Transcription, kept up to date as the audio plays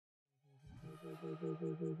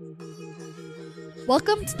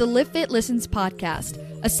Welcome to the Live Fit Listens podcast,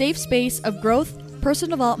 a safe space of growth,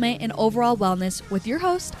 personal development, and overall wellness with your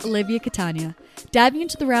host, Olivia Catania. Diving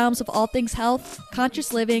into the realms of all things health,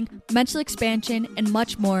 conscious living, mental expansion, and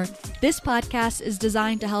much more, this podcast is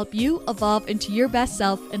designed to help you evolve into your best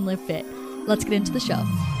self and live fit. Let's get into the show.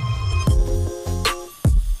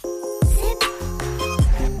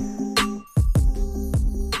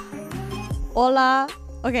 Hola.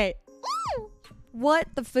 Okay. What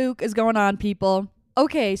the fook is going on, people?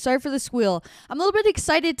 Okay, sorry for the squeal. I'm a little bit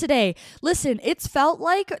excited today. Listen, it's felt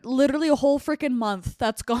like literally a whole freaking month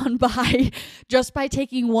that's gone by just by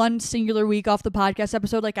taking one singular week off the podcast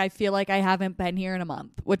episode. Like, I feel like I haven't been here in a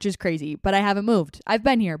month, which is crazy, but I haven't moved. I've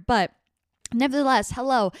been here, but nevertheless,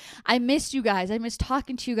 hello. I missed you guys. I missed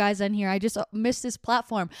talking to you guys on here. I just missed this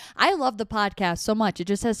platform. I love the podcast so much. It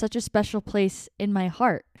just has such a special place in my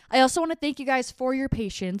heart. I also want to thank you guys for your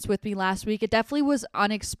patience with me last week. It definitely was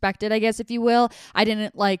unexpected, I guess, if you will.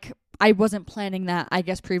 I wasn't planning that, I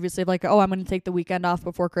guess, previously, like, oh, I'm going to take the weekend off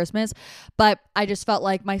before Christmas. But I just felt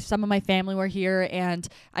like some of my family were here, and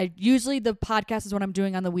usually the podcast is what I'm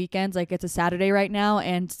doing on the weekends. Like, it's a Saturday right now,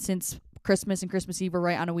 and since Christmas and Christmas Eve are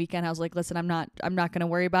right on a weekend, I was like, listen, I'm not going to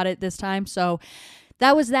worry about it this time. So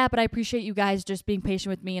that was that, but I appreciate you guys just being patient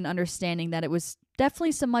with me and understanding that it was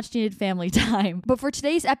definitely some much needed family time. But for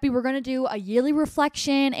today's epi, we're going to do a yearly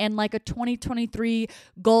reflection and like a 2023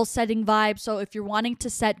 goal setting vibe. So if you're wanting to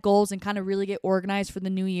set goals and kind of really get organized for the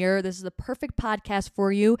new year, this is the perfect podcast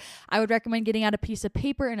for you. I would recommend getting out a piece of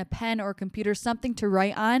paper and a pen or a computer, something to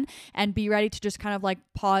write on, and be ready to just kind of like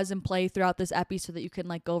pause and play throughout this epi so that you can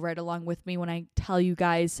like go right along with me when I tell you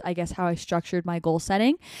guys, I guess, how I structured my goal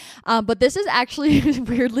setting. But this is actually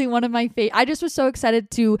weirdly one of my favorite. I just was so excited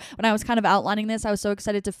when I was kind of outlining this, I was so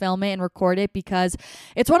excited to film it and record it because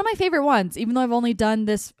it's one of my favorite ones, even though I've only done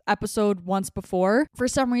this episode once before. For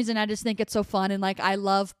some reason, I just think it's so fun, and like I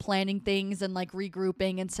love planning things and like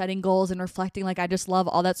regrouping and setting goals and reflecting. Like I just love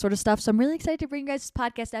all that sort of stuff. So I'm really excited to bring you guys this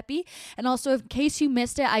podcast epi. And also, in case you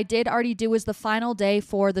missed it, I did already do is the final day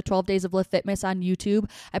for the 12 days of Live Fitness on YouTube.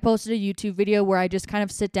 I posted a YouTube video where I just kind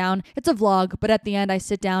of sit down. It's a vlog, but at the end I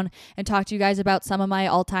sit down and talk to you guys about some of my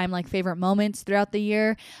all-time like favorite moments throughout the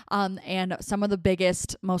year, and some of the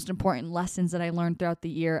biggest, most important lessons that I learned throughout the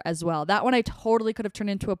year as well. That one I totally could have turned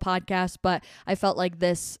into a podcast, but I felt like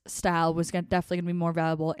this style was definitely going to be more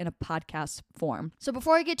valuable in a podcast form. So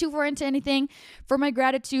before I get too far into anything, for my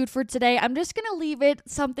gratitude for today, I'm just going to leave it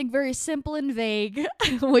something very simple and vague,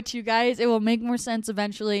 which you guys, it will make more sense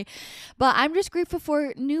eventually. But I'm just grateful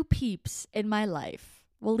for new peeps in my life.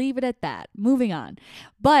 We'll leave it at that. Moving on.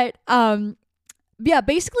 But, yeah,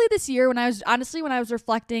 basically this year when I was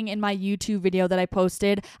reflecting in my YouTube video that I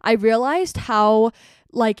posted, I realized how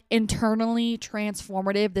like internally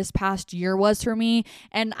transformative this past year was for me.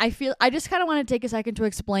 And I just kind of want to take a second to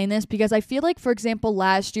explain this because I feel like, for example,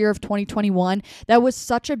 last year of 2021, that was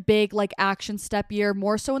such a big like action step year,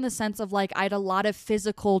 more so in the sense of like I had a lot of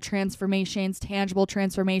physical transformations, tangible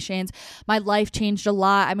transformations. My life changed a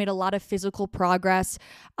lot. I made a lot of physical progress,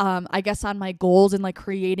 I guess, on my goals and like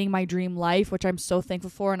creating my dream life, which I'm so thankful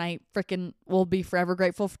for. And I freaking will be forever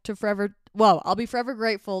grateful I'll be forever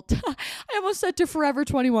grateful. I almost said to Forever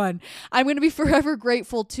 21. I'm going to be forever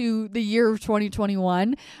grateful to the year of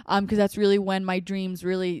 2021 because that's really when my dreams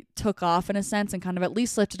really took off in a sense and kind of at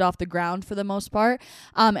least lifted off the ground for the most part.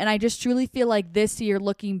 And I just truly feel like this year,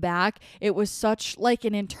 looking back, it was such like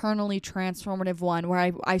an internally transformative one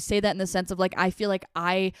where I say that in the sense of like I feel like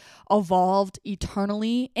I evolved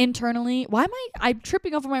internally. Why am I'm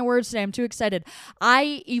tripping over my words today? I'm too excited.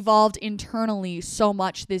 I evolved internally so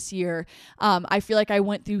much this year. I feel like I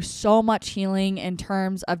went through so much healing in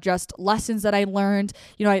terms of just lessons that I learned.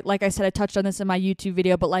 You know, like I said, I touched on this in my YouTube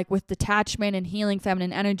video, but like with detachment and healing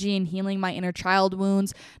feminine energy and healing my inner child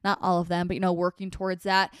wounds, not all of them, but, you know, working towards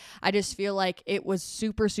that. I just feel like it was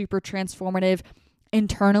super, super transformative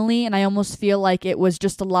internally, and I almost feel like it was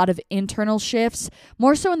just a lot of internal shifts,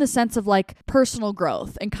 more so in the sense of like personal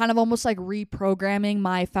growth and kind of almost like reprogramming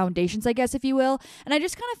my foundations, I guess, if you will. And I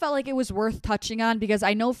just kind of felt like it was worth touching on because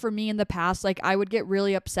I know for me in the past, like I would get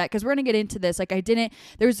really upset because we're going to get into this. Like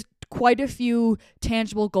there's quite a few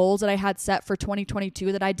tangible goals that I had set for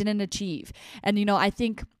 2022 that I didn't achieve. And, you know, I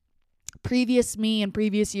think previous me and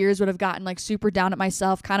previous years would have gotten like super down at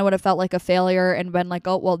myself, kind of would have felt like a failure and been like,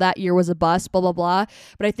 oh, well, that year was a bust, blah, blah, blah.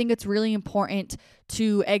 But I think it's really important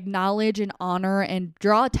to acknowledge and honor and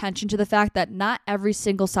draw attention to the fact that not every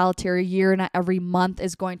single solitary year, not every month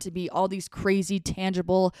is going to be all these crazy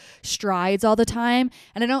tangible strides all the time.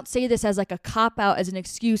 And I don't say this as like a cop out, as an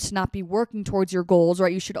excuse to not be working towards your goals,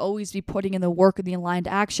 right? You should always be putting in the work and the aligned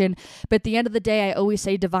action. But at the end of the day, I always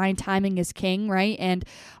say divine timing is king, right? And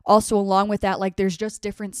also along with that, like there's just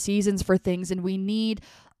different seasons for things, and we need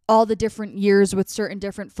all the different years with certain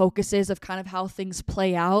different focuses of kind of how things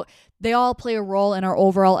play out. They all play a role in our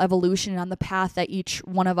overall evolution and on the path that each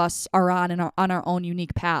one of us are on and on our own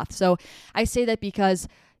unique path. So I say that because,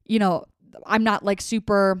 you know, I'm not like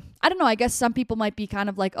super, I don't know, I guess some people might be kind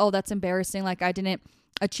of like, oh, that's embarrassing. Like I didn't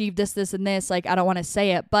achieve this, and this. Like, I don't want to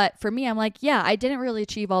say it. But for me, I'm like, yeah, I didn't really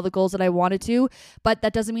achieve all the goals that I wanted to, but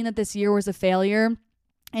that doesn't mean that this year was a failure.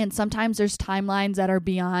 And sometimes there's timelines that are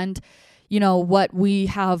beyond, you know, what we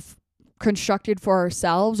have constructed for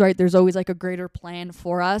ourselves, right? There's always like a greater plan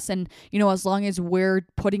for us. And, you know, as long as we're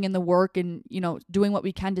putting in the work and, you know, doing what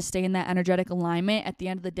we can to stay in that energetic alignment, at the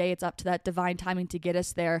end of the day, it's up to that divine timing to get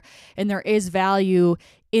us there. And there is value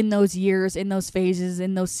in those years, in those phases,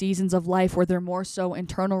 in those seasons of life where they're more so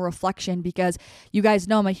internal reflection, because you guys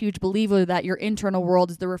know I'm a huge believer that your internal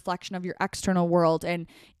world is the reflection of your external world, and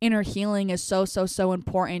inner healing is so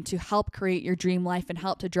important to help create your dream life and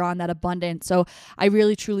help to draw in that abundance. So I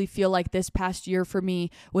really truly feel like this past year for me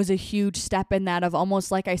was a huge step in that, of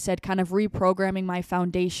almost, like I said, kind of reprogramming my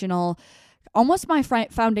foundational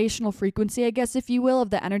frequency, I guess, if you will, of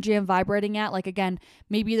the energy I'm vibrating at. Like, again,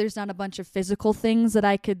 maybe there's not a bunch of physical things that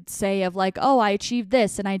I could say of like, oh, I achieved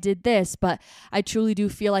this and I did this, but I truly do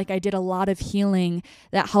feel like I did a lot of healing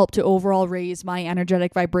that helped to overall raise my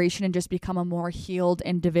energetic vibration and just become a more healed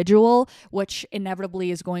individual, which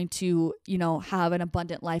inevitably is going to, you know, have an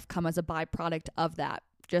abundant life come as a byproduct of that.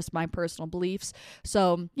 Just my personal beliefs.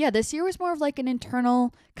 So yeah, this year was more of like an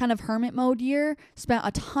internal kind of hermit mode year. Spent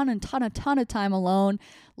a ton of time alone,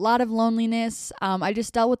 a lot of loneliness. I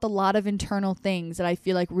just dealt with a lot of internal things that I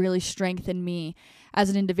feel like really strengthened me as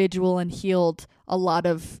an individual and healed a lot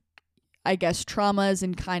of, I guess, traumas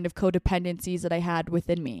and kind of codependencies that I had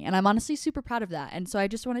within me. And I'm honestly super proud of that. And so I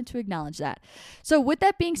just wanted to acknowledge that. So with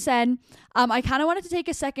that being said, I kind of wanted to take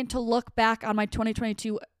a second to look back on my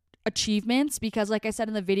 2022 achievements, because like I said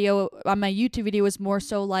in the video, on my YouTube video, was more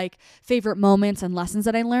so like favorite moments and lessons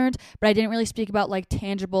that I learned, but I didn't really speak about like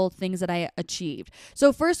tangible things that I achieved.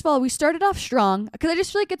 So first of all, we started off strong, because I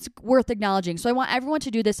just feel like it's worth acknowledging. So I want everyone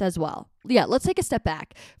to do this as well. Yeah, let's take a step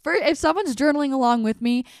back. If someone's journaling along with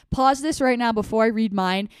me, pause this right now before I read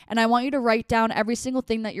mine, and I want you to write down every single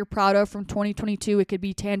thing that you're proud of from 2022. It could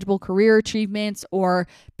be tangible career achievements or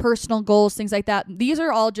personal goals, things like that. These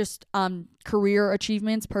are all just career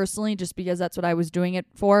achievements personally, just because that's what I was doing it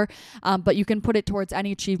for. But you can put it towards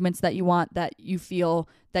any achievements that you want, that you feel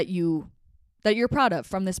that you're proud of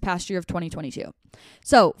from this past year of 2022.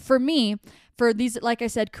 So for me, for these, like I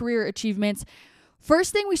said, career achievements,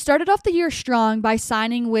 first thing, we started off the year strong by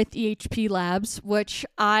signing with EHP Labs, which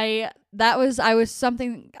that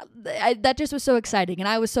just was so exciting, and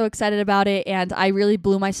I was so excited about it, and I really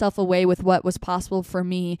blew myself away with what was possible for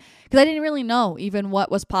me, because I didn't really know even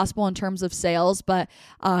what was possible in terms of sales, but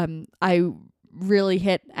I really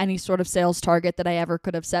hit any sort of sales target that I ever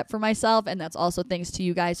could have set for myself, and that's also thanks to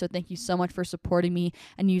you guys. So thank you so much for supporting me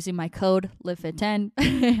and using my code LiveFit10.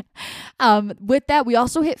 With that, we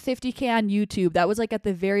also hit 50K on YouTube. That was like at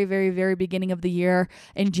the very beginning of the year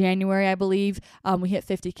in January, I believe. We hit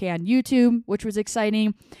 50K on YouTube, which was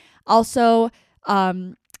exciting. Also,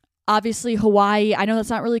 obviously Hawaii, I know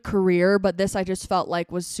that's not really career, but this I just felt like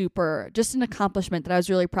was just an accomplishment that I was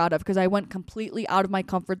really proud of, because I went completely out of my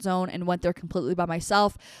comfort zone and went there completely by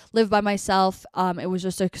myself, lived by myself. It was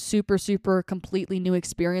just a super completely new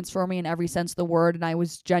experience for me in every sense of the word, and I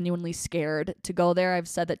was genuinely scared to go there. I've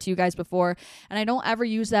said that to you guys before, and I don't ever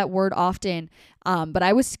use that word often, but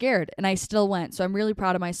I was scared and I still went. So I'm really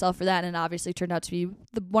proud of myself for that, and it obviously turned out to be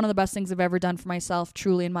one of the best things I've ever done for myself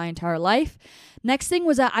truly in my entire life. Next thing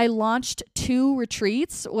was that I launched 2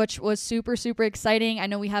 retreats, which was super exciting. I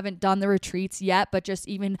know we haven't done the retreats yet, but just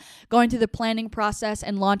even going through the planning process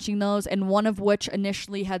and launching those, and one of which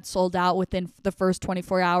initially had sold out within the first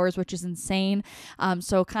 24 hours, which is insane.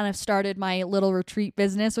 So kind of started my little retreat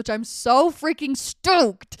business, which I'm so freaking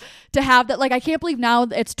stoked to have that. Like, I can't believe now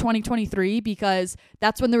it's 2023, because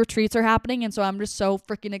that's when the retreats are happening. And so I'm just so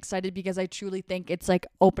freaking excited, because I truly think it's like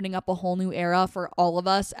opening up a whole new era for all of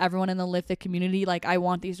us, everyone in the LiveFit community. Like, I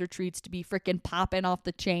want these these retreats to be freaking popping off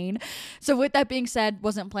the chain. So with that being said,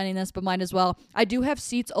 wasn't planning this, but might as well. I do have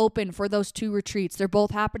seats open for those 2 retreats. They're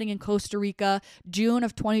both happening in Costa Rica, June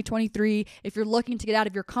of 2023. If you're looking to get out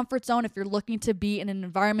of your comfort zone, if you're looking to be in an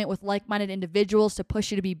environment with like-minded individuals to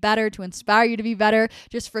push you to be better, to inspire you to be better,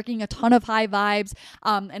 just freaking a ton of high vibes.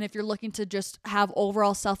 And if you're looking to just have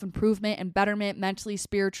overall self-improvement and betterment mentally,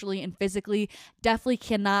 spiritually, and physically, definitely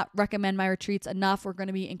cannot recommend my retreats enough. We're going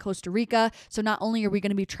to be in Costa Rica. So not only are we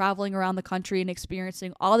going to be traveling around the country and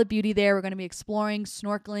experiencing all the beauty there, we're going to be exploring,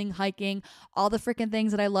 snorkeling, hiking, all the freaking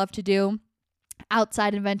things that I love to do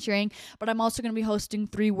outside adventuring, but I'm also going to be hosting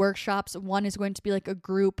 3 workshops. One is going to be like a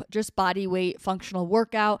group, just body weight functional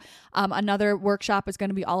workout. Another workshop is going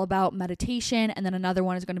to be all about meditation, and then another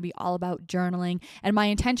one is going to be all about journaling. And my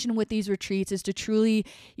intention with these retreats is to truly,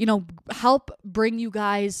 help bring you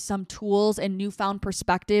guys some tools and newfound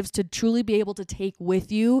perspectives to truly be able to take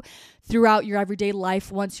with you throughout your everyday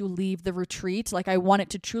life once you leave the retreat. Like, I want it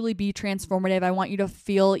to truly be transformative. I want you to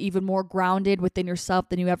feel even more grounded within yourself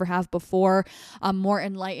than you ever have before, more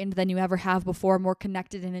enlightened than you ever have before, more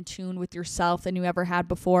connected and in tune with yourself than you ever had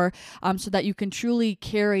before, so that you can truly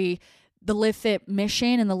carry the Live Fit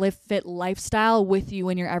mission and the Live Fit lifestyle with you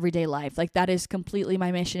in your everyday life. Like, that is completely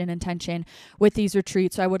my mission and intention with these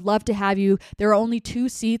retreats. So I would love to have you. There are only 2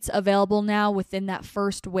 seats available now within that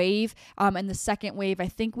first wave. And the second wave, I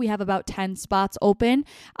think we have about 10 spots open.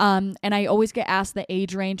 And I always get asked the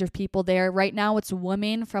age range of people there. Right now it's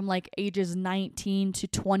women from like ages 19 to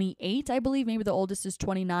 28, I believe. Maybe the oldest is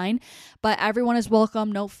 29, but everyone is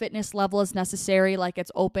welcome. No fitness level is necessary. Like,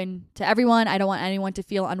 it's open to everyone. I don't want anyone to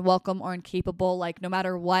feel unwelcome or incapable. Like, no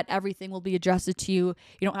matter what, everything will be adjusted to you.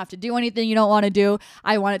 You don't have to do anything you don't want to do.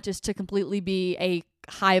 I want it just to completely be a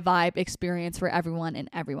high vibe experience for everyone and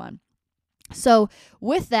everyone. So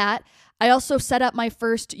with that, I also set up my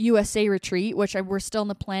first USA retreat, which we're still in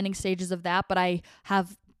the planning stages of that, but I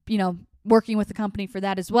have, working with the company for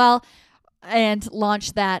that as well, and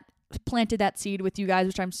launched that, planted that seed with you guys,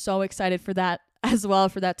 which I'm so excited for that as well,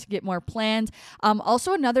 for that to get more planned.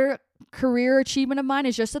 Also, another career achievement of mine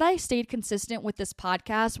is just that I stayed consistent with this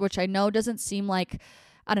podcast, which I know doesn't seem like,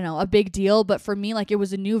 I don't know, a big deal, but for me, like, it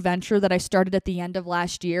was a new venture that I started at the end of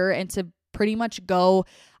last year, and to pretty much go,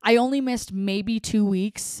 I only missed maybe 2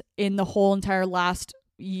 weeks in the whole entire last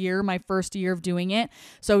year, my first year of doing it.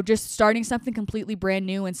 So just starting something completely brand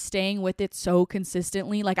new and staying with it so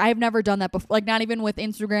consistently. Like, I've never done that before, like, not even with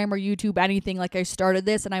Instagram or YouTube, anything. Like, I started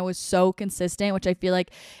this and I was so consistent, which I feel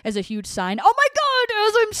like is a huge sign. Oh my God,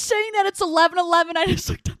 as I'm saying that, it's 11:11. I just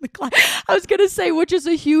looked on the clock. I was going to say, which is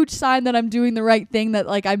a huge sign that I'm doing the right thing, that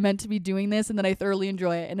like, I meant to be doing this and that I thoroughly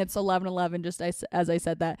enjoy it. And it's 11:11, just as I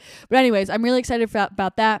said that. But anyways, I'm really excited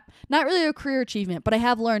about that. Not really a career achievement, but I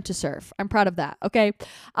have learned to surf. I'm proud of that. Okay.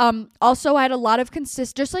 Also, I had a lot of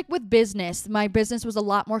just like with business, my business was a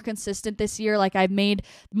lot more consistent this year. Like, I've made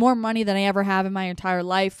more money than I ever have in my entire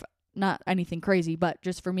life. Not anything crazy, but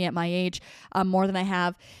just for me at my age, more than I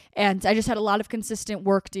have. And I just had a lot of consistent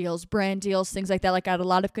work deals, brand deals, things like that. Like, I had a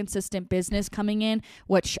lot of consistent business coming in,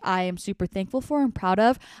 which I am super thankful for and proud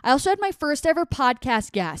of. I also had my first ever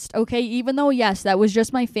podcast guest. Okay. Even though, yes, that was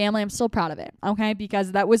just my family, I'm still proud of it. Okay.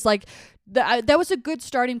 Because that was like, that was a good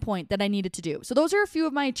starting point that I needed to do. So those are a few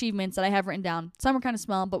of my achievements that I have written down. Some are kind of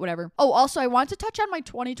small, but whatever. Oh, also, I want to touch on my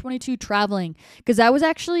 2022 traveling, because that was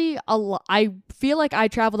actually I feel like I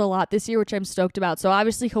traveled a lot this year, which I'm stoked about. So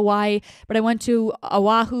obviously Hawaii, but I went to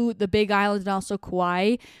Oahu, the Big Island, and also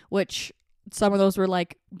Kauai, which some of those were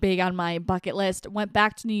like big on my bucket list. Went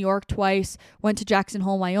back to New York twice, went to Jackson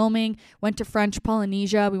Hole, Wyoming, went to French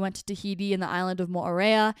Polynesia. We went to Tahiti and the island of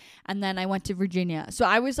Moorea, and then I went to Virginia. So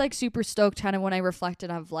I was like super stoked kind of when I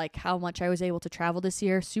reflected of like how much I was able to travel this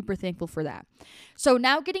year. Super thankful for that. So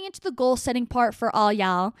now getting into the goal setting part for all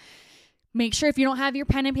y'all. Make sure if you don't have your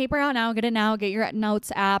pen and paper out now, get it now. Get your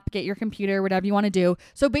notes app, get your computer, whatever you want to do.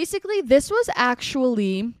 So basically this was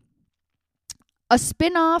actually a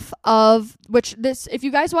spin-off of if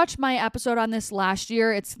you guys watched my episode on this last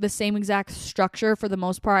year, it's the same exact structure for the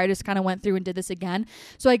most part. I just kind of went through and did this again.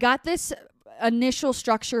 So I got this initial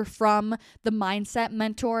structure from the Mindset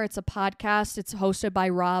Mentor. It's a podcast. It's hosted by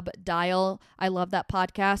Rob Dial. I love that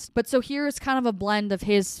podcast. But so here is kind of a blend of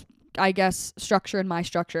his I guess, structure in my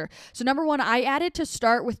structure. So number one, I added to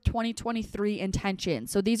start with 2023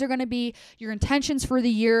 intentions. So these are going to be your intentions for the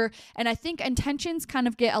year. And I think intentions kind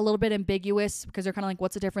of get a little bit ambiguous because they're kind of like,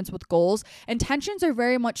 what's the difference with goals? Intentions are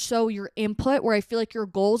very much so your input, where I feel like your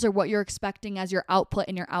goals are what you're expecting as your output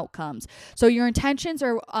and your outcomes. So your intentions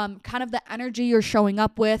are kind of the energy you're showing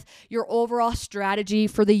up with, your overall strategy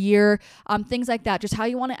for the year, things like that, just how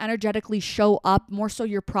you want to energetically show up, more so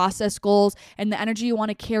your process goals and the energy you want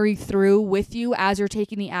to carry through with you as you're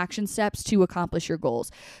taking the action steps to accomplish your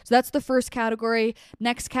goals. So that's the first category.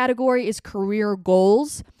 Next category is career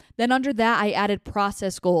goals. Then under that, I added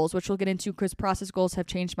process goals, which we'll get into because process goals have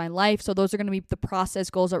changed my life. So those are going to be the process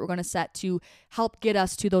goals that we're going to set to help get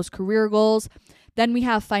us to those career goals. Then we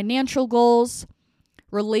have financial goals,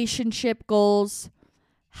 relationship goals,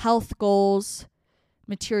 health goals,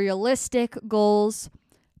 materialistic goals,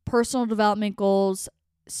 personal development goals,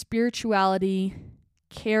 spirituality,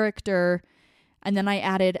 character, and then I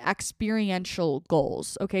added experiential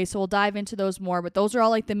goals. Okay, so we'll dive into those more, but those are all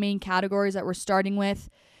like the main categories that we're starting with,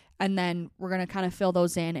 and then we're going to kind of fill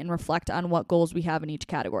those in and reflect on what goals we have in each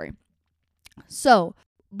category. So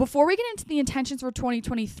before we get into the intentions for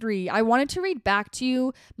 2023, I wanted to read back to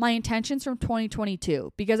you my intentions from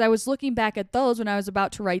 2022 because I was looking back at those when I was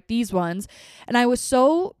about to write these ones, and I was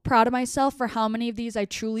so proud of myself for how many of these I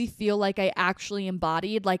truly feel like I actually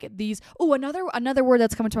embodied. Like these, another word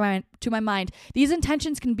that's coming to my mind. These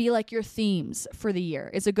intentions can be like your themes for the year.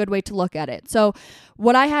 Is a good way to look at it. So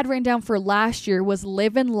what I had written down for last year was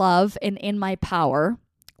live in love and in my power,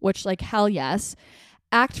 which like hell yes.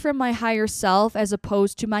 Act from my higher self as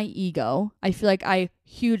opposed to my ego. I feel like I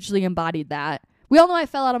hugely embodied that. We all know I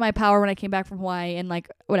fell out of my power when I came back from Hawaii and like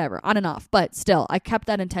whatever, on and off, but still I kept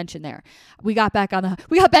that intention there. We got back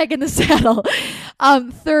in the saddle.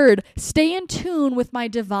 Third, stay in tune with my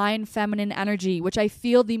divine feminine energy, which I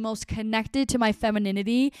feel the most connected to my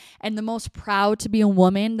femininity and the most proud to be a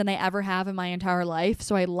woman than I ever have in my entire life.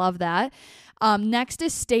 So I love that. Next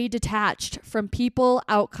is stay detached from people,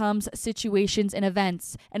 outcomes, situations, and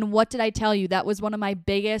events. And what did I tell you? That was one of my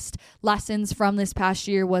biggest lessons from this past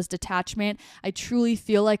year was detachment. I truly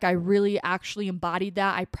feel like I really actually embodied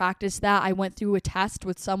that. I practiced that. I went through a test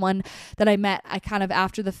with someone that I met kind of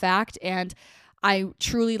after the fact, and I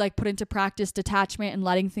truly like put into practice detachment and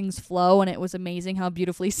letting things flow, and it was amazing how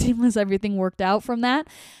beautifully seamless everything worked out from that.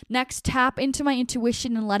 Next, tap into my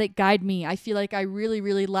intuition and let it guide me. I feel like I really,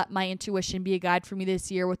 really let my intuition be a guide for me this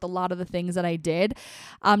year with a lot of the things that I did.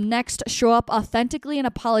 Next, show up authentically and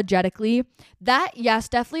apologetically. That, yes,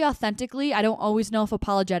 definitely authentically. I don't always know if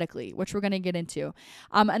apologetically, which we're going to get into.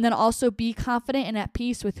 And then also be confident and at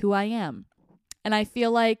peace with who I am. And I feel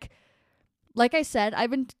like I said, I've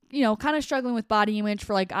been, kind of struggling with body image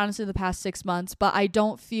for like honestly the past 6 months, but I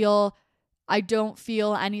don't feel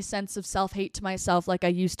any sense of self-hate to myself like I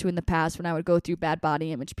used to in the past when I would go through bad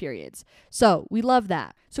body image periods. So we love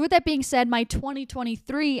that. So with that being said, my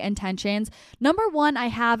 2023 intentions, number one I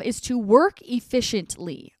have is to work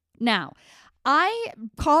efficiently. Now, I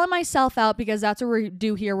calling myself out because that's what we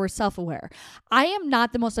do here. We're self-aware. I am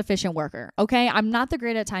not the most efficient worker. Okay. I'm not the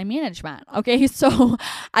great at time management. Okay. So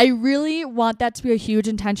I really want that to be a huge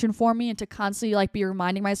intention for me and to constantly like be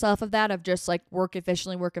reminding myself of that, of just like work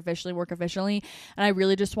efficiently. And I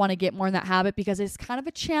really just want to get more in that habit because it's kind of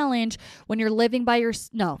a challenge when you're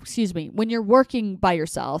when you're working by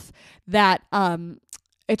yourself that,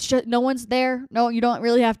 it's just no one's there. No, you don't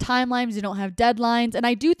really have timelines. You don't have deadlines. And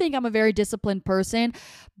I do think I'm a very disciplined person,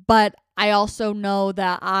 but I also know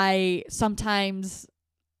that I sometimes,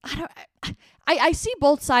 I see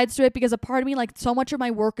both sides to it because a part of me, like so much of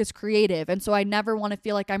my work is creative. And so I never want to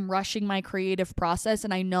feel like I'm rushing my creative process.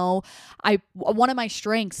 And I know one of my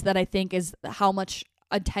strengths that I think is how much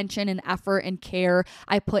attention and effort and care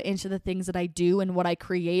I put into the things that I do and what I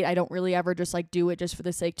create. I don't really ever just like do it just for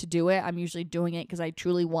the sake to do it. I'm usually doing it because I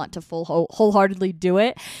truly want to wholeheartedly do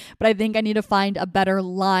it. But I think I need to find a better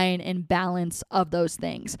line and balance of those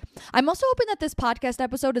things. I'm also hoping that this podcast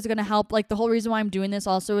episode is going to help. Like the whole reason why I'm doing this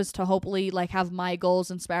also is to hopefully like have my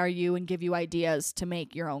goals inspire you and give you ideas to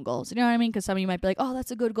make your own goals. You know what I mean? Because some of you might be like, oh,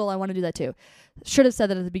 that's a good goal. I want to do that too. Should have said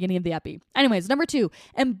that at the beginning of the epi. Anyways, number 2,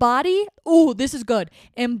 embody. Oh, this is good.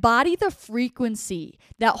 Embody the frequency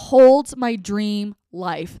that holds my dream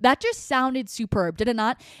life. That just sounded superb, did it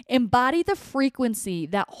not? Embody the frequency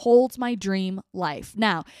that holds my dream life.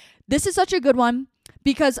 Now, this is such a good one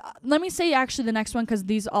because let me say actually the next one because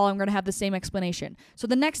these all I'm going to have the same explanation. So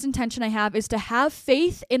the next intention I have is to have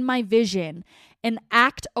faith in my vision and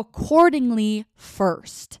act accordingly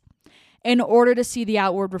first in order to see the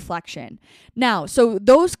outward reflection. Now, so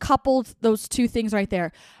those two things right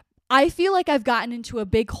there, I feel like I've gotten into a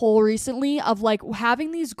big hole recently of like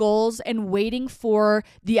having these goals and waiting for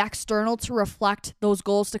the external to reflect those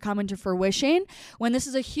goals to come into fruition, when this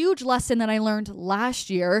is a huge lesson that I learned last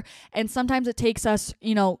year. And sometimes it takes us,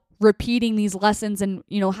 repeating these lessons and,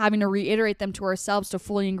 having to reiterate them to ourselves to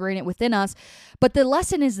fully ingrain it within us. But the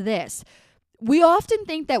lesson is this. We often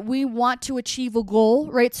think that we want to achieve a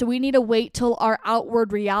goal, right? So we need to wait till our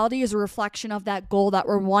outward reality is a reflection of that goal that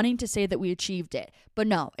we're wanting to say that we achieved it. But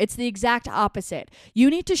no, it's the exact opposite. You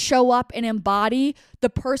need to show up and embody the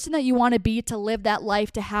person that you want to be to live that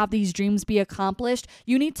life, to have these dreams be accomplished.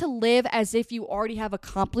 You need to live as if you already have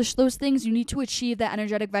accomplished those things. You need to achieve that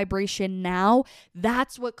energetic vibration now.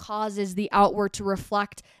 That's what causes the outward to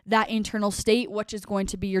reflect that internal state, which is going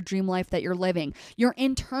to be your dream life that you're living. Your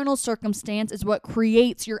internal circumstance is what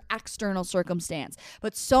creates your external circumstance.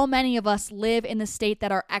 But so many of us live in the state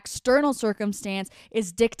that our external circumstance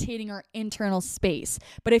is dictating our internal space.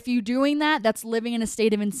 But if you're doing that, that's living in a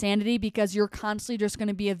state of insanity, because you're constantly just going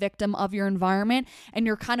to be a victim of your environment and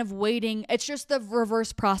you're kind of waiting. It's just the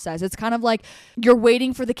reverse process. It's kind of like you're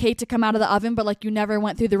waiting for the cake to come out of the oven, but like you never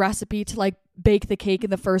went through the recipe to like bake the cake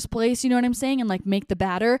in the first place, you know what I'm saying? And like make the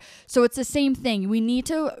batter. So it's the same thing. We need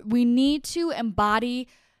to embody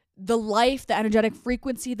the life, the energetic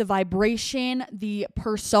frequency, the vibration, the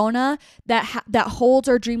persona that holds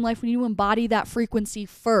our dream life. We need to embody that frequency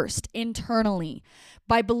first internally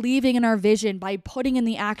by believing in our vision, by putting in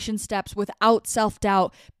the action steps without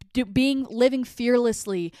self-doubt, living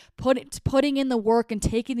fearlessly, putting in the work and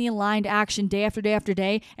taking the aligned action day after day after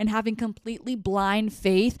day, and having completely blind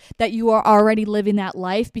faith that you are already living that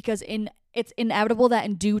life, because it's inevitable that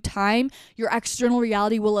in due time, your external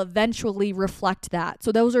reality will eventually reflect that.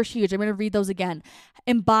 So those are huge. I'm going to read those again.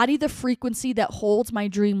 Embody the frequency that holds my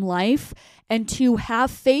dream life, and to have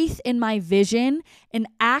faith in my vision and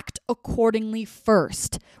act accordingly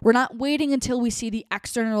first. We're not waiting until we see the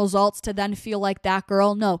external results to then feel like that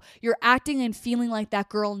girl. No, you're acting and feeling like that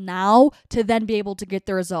girl now to then be able to get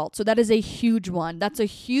the result. So that is a huge one.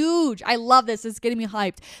 I love this. It's getting me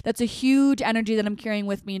hyped. That's a huge energy that I'm carrying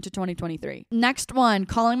with me into 2023. Next one,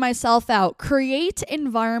 calling myself out. Create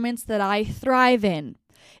environments that I thrive in.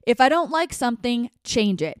 If I don't like something,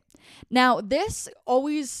 change it. Now, this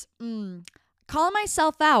always, calling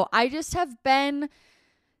myself out, I just have been,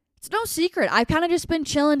 it's no secret, I've kind of just been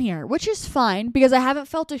chilling here, which is fine because I haven't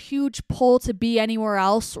felt a huge pull to be anywhere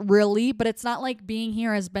else really, but it's not like being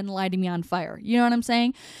here has been lighting me on fire. You know what I'm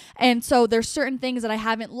saying? And so there's certain things that I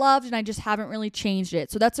haven't loved and I just haven't really changed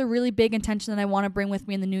it. So that's a really big intention that I want to bring with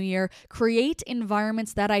me in the new year. Create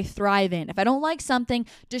environments that I thrive in. If I don't like something,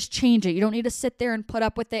 just change it. You don't need to sit there and put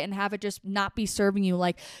up with it and have it just not be serving you.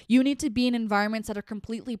 Like, you need to be in environments that are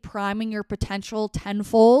completely priming your potential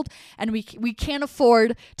tenfold, and we can't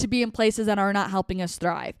afford to be in places that are not helping us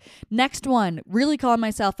thrive. Next one, really calling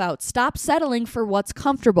myself out. Stop settling for what's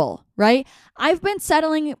comfortable, right? I've been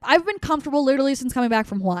comfortable literally since coming back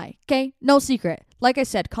from Hawaii. Okay? No secret. Like I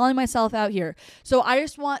said, calling myself out here. So I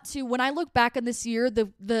just want to, when I look back on this year,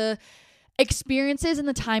 the experiences and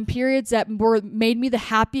the time periods that made me the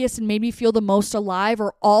happiest and made me feel the most alive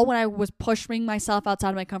are all when I was pushing myself outside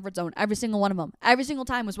of my comfort zone. Every single one of them. Every single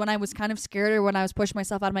time was when I was kind of scared or when I was pushing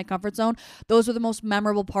myself out of my comfort zone. Those were the most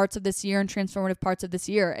memorable parts of this year and transformative parts of this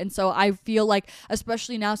year. And so I feel like,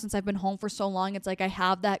 especially now since I've been home for so long, it's like I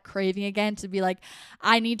have that craving again to be like,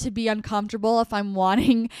 I need to be uncomfortable if I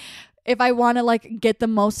want to like get the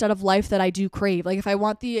most out of life that I do crave. Like if I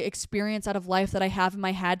want the experience out of life that I have in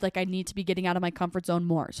my head, like I need to be getting out of my comfort zone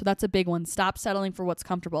more. So that's a big one. Stop settling for what's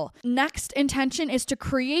comfortable. Next intention is to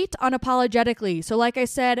create unapologetically. So like I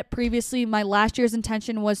said previously, my last year's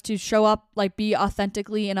intention was to show up, like be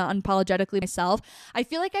authentically and unapologetically myself. I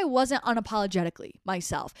feel like I wasn't unapologetically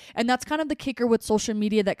myself. And that's kind of the kicker with social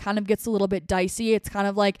media that kind of gets a little bit dicey. It's kind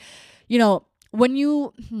of like, when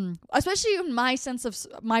you, especially in my sense of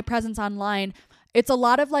my presence online, it's a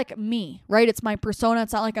lot of like me, right? It's my persona.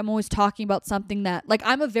 It's not like I'm always talking about something that, like,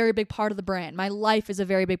 I'm a very big part of the brand. My life is a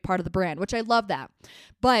very big part of the brand, which I love that.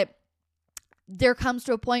 But there comes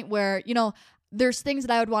to a point where, there's things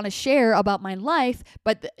that I would want to share about my life,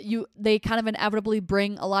 but they kind of inevitably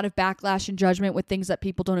bring a lot of backlash and judgment with things that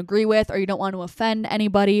people don't agree with, or you don't want to offend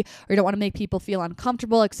anybody, or you don't want to make people feel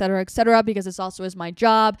uncomfortable, et cetera, because this also is my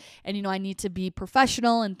job. And, I need to be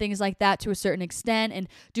professional and things like that to a certain extent and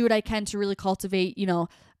do what I can to really cultivate,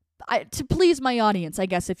 to please my audience, I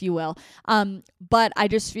guess, if you will. But I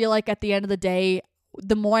just feel like at the end of the day,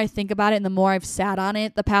 the more I think about it and the more I've sat on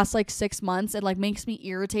it the past like 6 months, it like makes me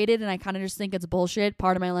irritated, and I kind of just think it's bullshit,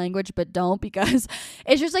 part of my language, but don't, because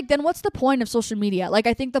it's just like, then what's the point of social media? Like,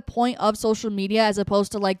 I think the point of social media, as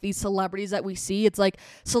opposed to like these celebrities that we see, it's like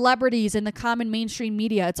celebrities in the common mainstream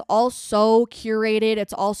media, it's all so curated,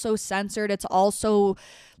 it's all so censored, it's all so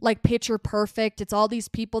like picture perfect. It's all these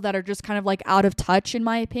people that are just kind of like out of touch, in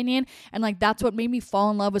my opinion. And like, that's what made me fall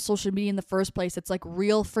in love with social media in the first place. It's like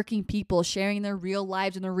real freaking people sharing their real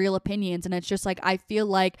lives and their real opinions. And it's just like, I feel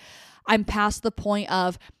like I'm past the point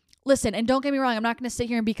of, listen, and don't get me wrong, I'm not going to sit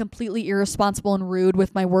here and be completely irresponsible and rude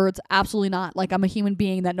with my words. Absolutely not. Like, I'm a human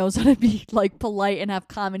being that knows how to be like polite and have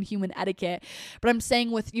common human etiquette. But I'm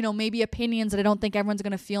saying with, you know, maybe opinions that I don't think everyone's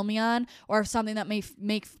going to feel me on, or something that may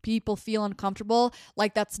make people feel uncomfortable.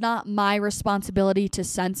 Like, that's not my responsibility to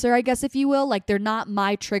censor, I guess, if you will. Like, they're not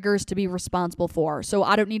my triggers to be responsible for. So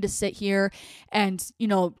I don't need to sit here and, you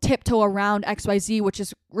know, tiptoe around XYZ, which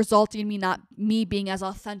is resulting in me being as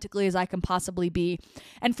authentically as I can possibly be.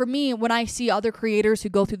 And for me, when I see other creators who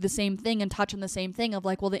go through the same thing and touch on the same thing of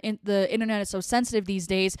like, well, the internet is so sensitive these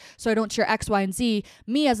days, so I don't share X, Y, and Z.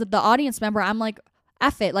 Me as the audience member, I'm like,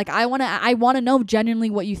 F it. Like, I want to know genuinely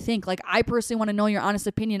what you think. Like, I personally want to know your honest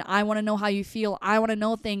opinion. I want to know how you feel. I want to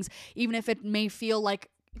know things, even if it may feel like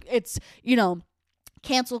it's, you know,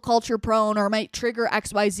 cancel culture prone or might trigger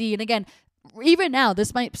X, Y, Z. And again, even now,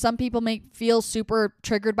 some people may feel super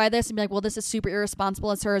triggered by this and be like, well, this is super irresponsible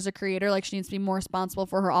as her as a creator. Like, she needs to be more responsible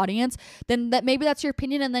for her audience. Then maybe that's your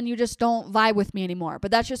opinion, and then you just don't vibe with me anymore. But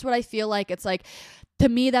that's just what I feel like. It's like, to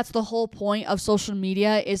me, that's the whole point of social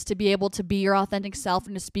media, is to be able to be your authentic self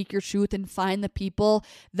and to speak your truth and find the people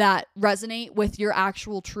that resonate with your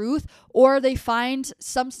actual truth, or they find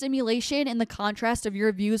some stimulation in the contrast of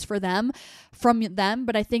your views from them.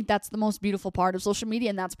 But I think that's the most beautiful part of social media,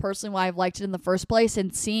 and that's personally why I've liked it in the first place.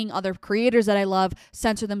 And seeing other creators that I love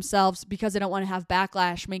censor themselves because they don't want to have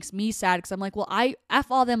backlash makes me sad, because I'm like, well, I F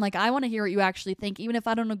all them. Like, I want to hear what you actually think. Even if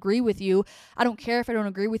I don't agree with you, I don't care if I don't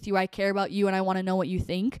agree with you. I care about you, and I want to know what you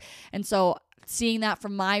think. And so seeing that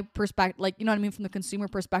from my perspective, like, you know what I mean, from the consumer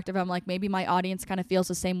perspective, I'm like, maybe my audience kind of feels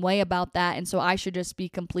the same way about that. And so I should just be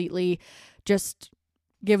completely just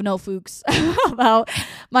give no fooks about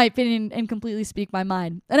my opinion and completely speak my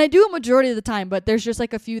mind. And I do a majority of the time, but there's just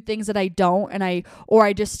like a few things that I don't, and I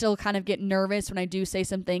just still kind of get nervous when I do say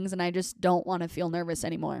some things, and I just don't want to feel nervous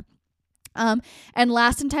anymore. And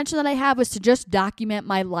last intention that I have was to just document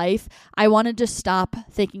my life. I wanted to stop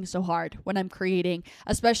thinking so hard when I'm creating,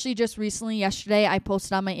 especially just recently. Yesterday, I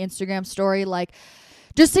posted on my Instagram story, like,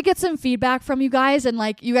 just to get some feedback from you guys. And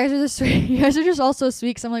like, you guys are just all so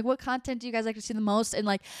sweet. Cause I'm like, what content do you guys like to see the most? And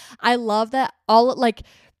like, I love that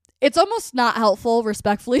it's almost not helpful,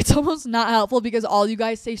 respectfully. It's almost not helpful because all you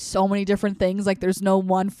guys say so many different things. Like, there's no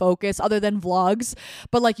one focus other than vlogs.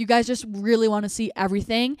 But like, you guys just really want to see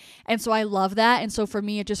everything. And so I love that. And so for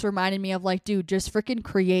me, it just reminded me of like, dude, just freaking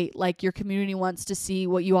create. Like, your community wants to see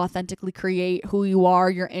what you authentically create, who you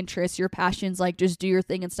are, your interests, your passions. Like, just do your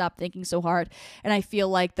thing and stop thinking so hard. And I feel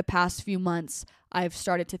like the past few months, I've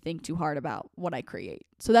started to think too hard about what I create.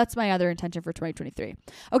 So that's my other intention for 2023.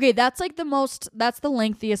 Okay, that's the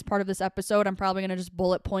lengthiest part of this episode. I'm probably going to just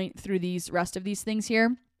bullet point through these rest of these things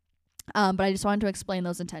here. But I just wanted to explain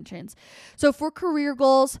those intentions. So for career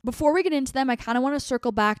goals, before we get into them, I kind of want to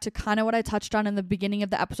circle back to kind of what I touched on in the beginning of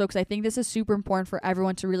the episode, because I think this is super important for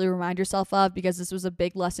everyone to really remind yourself of, because this was a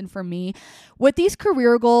big lesson for me. With these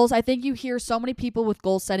career goals, I think you hear so many people with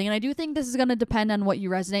goal setting, and I do think this is going to depend on what you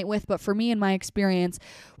resonate with. But for me, in my experience,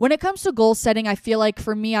 when it comes to goal setting, I feel like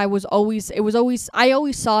for me, I always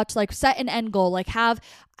saw to like set an end goal, like have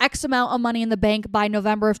X amount of money in the bank by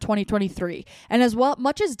November of 2023. And as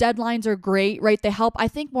much as deadlines are great, right? I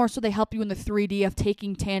think more so they help you in the 3D of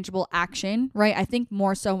taking tangible action, right? I think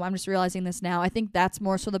more so, I'm just realizing this now, I think that's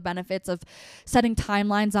more so the benefits of setting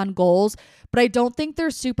timelines on goals. But I don't think they're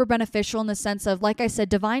super beneficial in the sense of, like I said,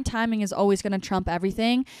 divine timing is always going to trump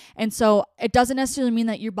everything. And so it doesn't necessarily mean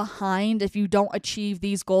that you're behind if you don't achieve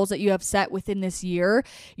these goals that you have set within this year.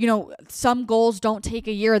 You know, some goals don't take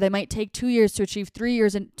a year. They might take 2 years to achieve, 3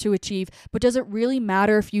 years to achieve. But does it really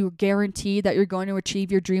matter if you guarantee that you're going to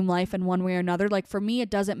achieve your dream life in one way or another? Like, for me, it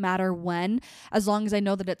doesn't matter when, as long as I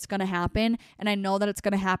know that it's going to happen. And I know that it's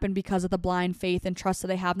going to happen because of the blind faith and trust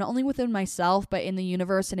that I have, not only within myself, but in the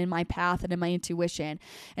universe and in my path and in my intuition.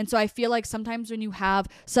 And so I feel like sometimes when you have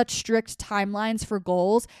such strict timelines for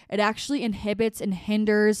goals, it actually inhibits and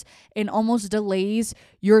hinders and almost delays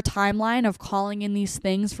your timeline of calling in these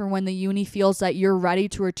things for when the uni feels that you're ready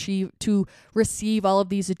to receive all of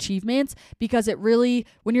these achievements. Because it really,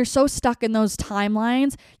 when you're so stuck in those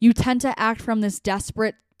timelines, you tend to act from this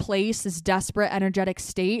desperate place, this desperate energetic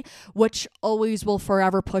state, which always will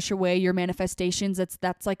forever push away your manifestations.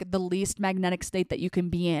 That's like the least magnetic state that you can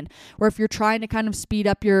be in. Where if you're trying to kind of speed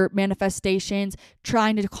up your manifestations,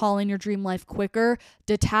 trying to call in your dream life quicker,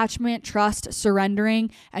 detachment, trust,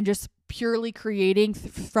 surrendering, and just purely creating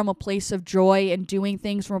from a place of joy and doing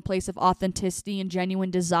things from a place of authenticity and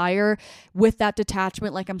genuine desire with that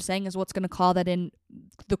detachment, like I'm saying, is what's going to call that in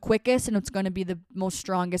the quickest, and it's going to be the most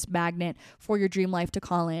strongest magnet for your dream life to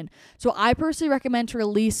call in. So I personally recommend to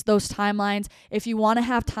release those timelines. If you want to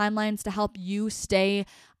have timelines to help you stay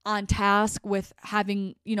on task with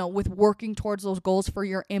having, with working towards those goals for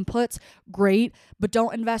your inputs, great, but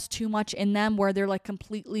don't invest too much in them where they're like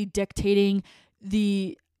completely dictating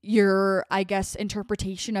your, I guess,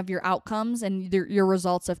 interpretation of your outcomes and your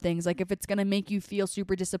results of things. Like if it's going to make you feel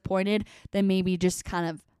super disappointed, then maybe just kind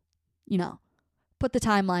of, put the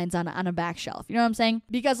timelines on a back shelf. You know what I'm saying?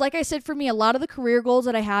 Because like I said, for me, a lot of the career goals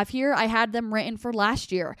that I have here, I had them written for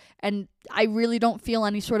last year. And I really don't feel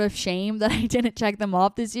any sort of shame that I didn't check them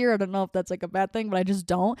off this year. I don't know if that's like a bad thing, but I just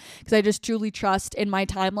don't, because I just truly trust in my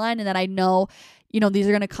timeline and that I know, these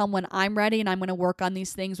are going to come when I'm ready, and I'm going to work on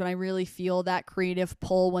these things when I really feel that creative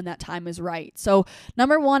pull when that time is right. So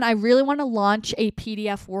number one, I really want to launch a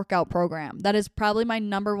PDF workout program. That is probably my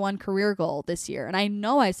number one career goal this year. And I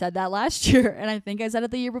know I said that last year, and I think I said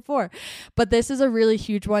it the year before, but this is a really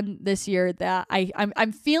huge one this year that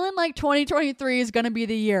I'm feeling like 2023 is going to be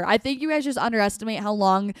the year. I think you guys just underestimate how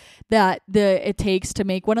long that it takes to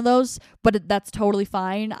make one of those, but that's totally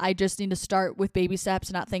fine. I just need to start with baby steps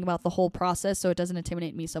and not think about the whole process so it doesn't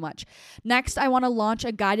intimidate me so much. Next, I want to launch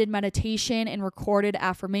a guided meditation and recorded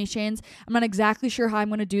affirmations. I'm not exactly sure how I'm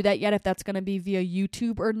going to do that yet, if that's going to be via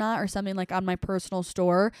YouTube or not, or something like on my personal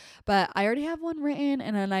store, but I already have one written,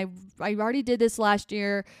 and then I already did this last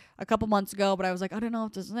year, a couple months ago, but I was like, I don't know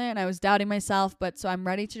if this is it, and I was doubting myself, but so I'm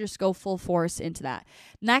ready to just go full force into that.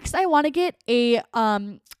 Next, I want to get if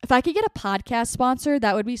I could get a podcast sponsor,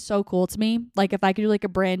 that would be so cool to me. Like if I could do like a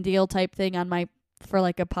brand deal type thing for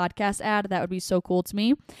like a podcast ad, that would be so cool to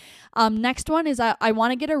me. Next one is I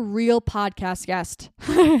want to get a real podcast guest.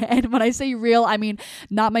 And when I say real, I mean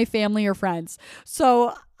not my family or friends.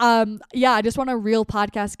 So I just want a real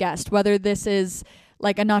podcast guest, whether this is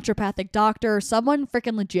like a naturopathic doctor or someone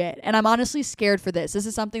freaking legit. And I'm honestly scared for this. This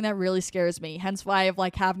is something that really scares me. Hence why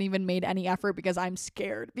I've haven't even made any effort, because I'm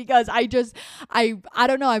scared, because I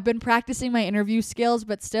don't know. I've been practicing my interview skills,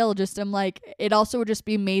 but still I'm like, it also would just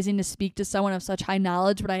be amazing to speak to someone of such high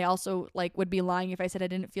knowledge. But I also would be lying if I said I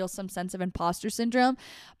didn't feel some sense of imposter syndrome.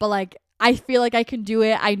 But I feel like I can do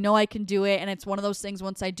it. I know I can do it. And it's one of those things,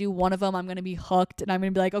 once I do one of them, I'm going to be hooked, and I'm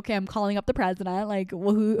going to be like, okay, I'm calling up the president.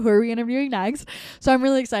 Who are we interviewing next? So I'm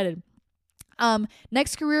really excited.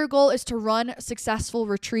 Next career goal is to run successful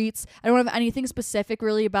retreats. I don't have anything specific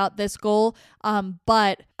really about this goal.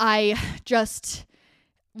 But I just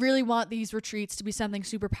really want these retreats to be something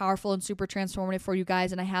super powerful and super transformative for you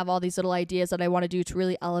guys. And I have all these little ideas that I want to do to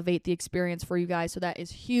really elevate the experience for you guys. So that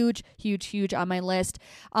is huge, huge, huge on my list.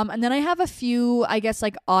 And then I have a few, I guess,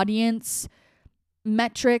 audience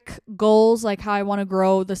metric goals, like how I want to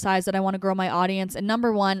grow the size that I want to grow my audience. And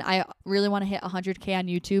number one, I really want to hit 100K on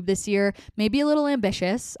YouTube this year. Maybe a little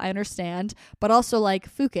ambitious, I understand, but also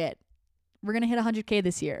fuck it. We're going to hit 100K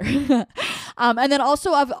this year. And then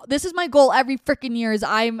also, this is my goal every freaking year, is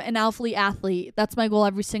I'm an Alphalete athlete. That's my goal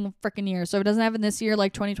every single freaking year. So if it doesn't happen this year,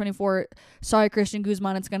 2024, sorry, Christian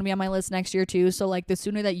Guzman, it's going to be on my list next year too. So the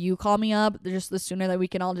sooner that you call me up, just the sooner that we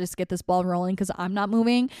can all just get this ball rolling, because I'm not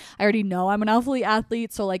moving. I already know I'm an Alphalete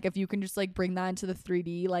athlete. So if you can just bring that into the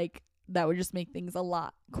 3D, that would just make things a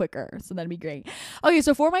lot quicker. So that'd be great. Okay,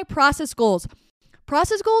 so for my process goals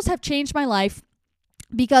have changed my life.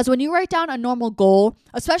 Because when you write down a normal goal,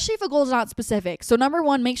 especially if a goal is not specific. So number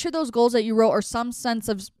one, make sure those goals that you wrote are some sense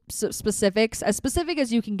of specifics, as specific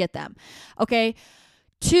as you can get them. Okay.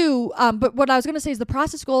 Two, but what I was going to say is the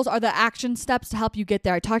process goals are the action steps to help you get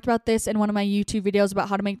there. I talked about this in one of my YouTube videos about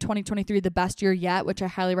how to make 2023 the best year yet, which I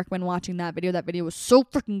highly recommend watching that video. That video was so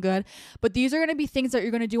freaking good. But these are going to be things that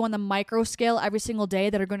you're going to do on the micro scale every single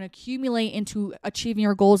day that are going to accumulate into achieving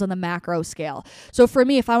your goals on the macro scale. So for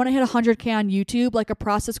me, if I want to hit 100K on YouTube, a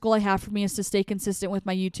process goal I have for me is to stay consistent with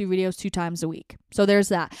my YouTube videos 2 times a week. So there's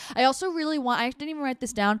that. I also really I didn't even write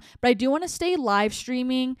this down, but I do want to stay live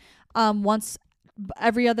streaming once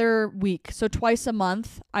every other week. So twice a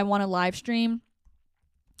month, I want to live stream.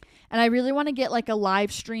 And I really want to get a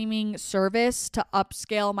live streaming service to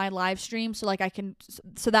upscale my live stream. So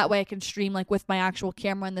so that way I can stream with my actual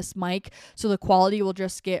camera and this mic. So the quality will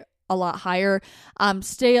just get a lot higher. I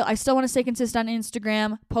still want to stay consistent on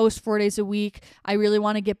Instagram, post 4 days a week. I really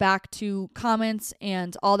want to get back to comments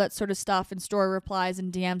and all that sort of stuff and story replies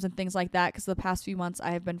and DMs and things like that, because the past few months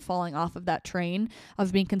I have been falling off of that train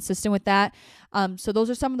of being consistent with that. So those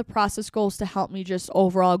are some of the process goals to help me just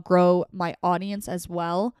overall grow my audience as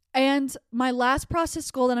well. And my last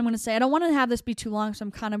process goal that I'm going to say, I don't want to have this be too long, so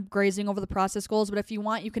I'm kind of grazing over the process goals, but if you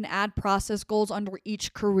want, you can add process goals under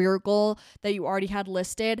each career goal that you already had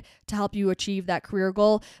listed to help you achieve that career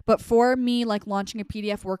goal. But for me, like launching a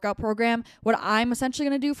PDF workout program, what I'm essentially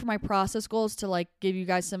going to do for my process goals to like give you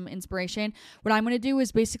guys some inspiration, what I'm going to do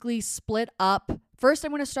is basically split up. First,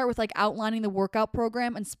 I'm going to start with like outlining the workout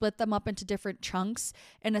program and split them up into different chunks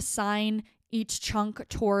and assign each chunk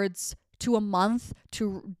to a month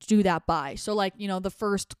to do that by. So like, the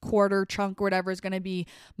first quarter chunk or whatever is going to be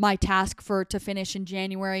my task to finish in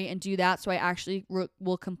January and do that. So I actually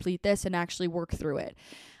will complete this and actually work through it.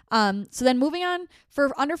 So then moving on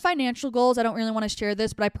for under financial goals, I don't really want to share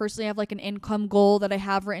this, but I personally have like an income goal that I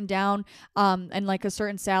have written down, and like a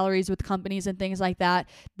certain salaries with companies and things like that,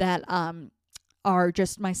 are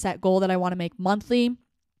just my set goal that I want to make monthly.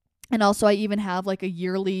 And also I even have like a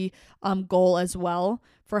yearly goal as well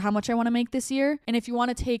for how much I want to make this year. And if you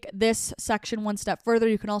want to take this section one step further,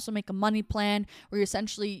 you can also make a money plan where you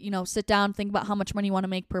essentially, sit down, think about how much money you want to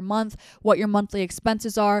make per month, what your monthly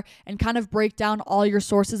expenses are, and kind of break down all your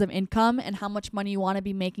sources of income and how much money you want to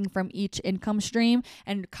be making from each income stream,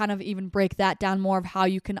 and kind of even break that down more of how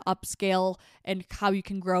you can upscale and how you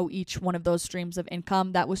can grow each one of those streams of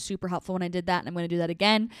income. That was super helpful when I did that, and I'm going to do that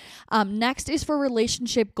again. Next is for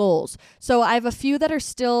relationship goals. So I have a few that I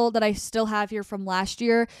still have here from last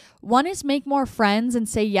year. One is make more friends and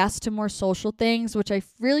say yes to more social things, which I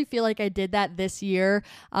really feel like I did that this year,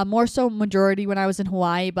 more so majority when I was in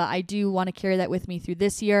Hawaii, but I do want to carry that with me through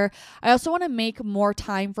this year. I also want to make more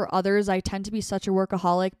time for others. I tend to be such a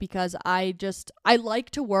workaholic because I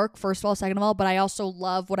like to work, first of all, second of all, but I also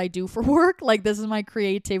love what I do for work. Like, this is my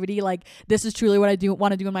creativity. Like, this is truly what I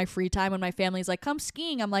want to do in my free time. When my family's like, come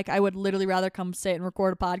skiing, I'm like, I would literally rather come sit and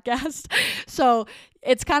record a podcast. So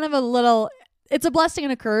it's kind of it's a blessing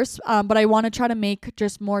and a curse, but I want to try to make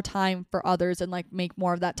just more time for others and like make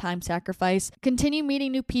more of that time sacrifice. Continue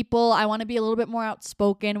meeting new people. I want to be a little bit more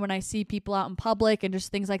outspoken when I see people out in public and just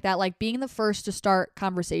things like that, like being the first to start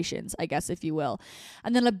conversations, I guess, if you will.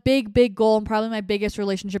 And then a big, big goal, and probably my biggest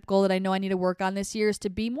relationship goal that I know I need to work on this year, is to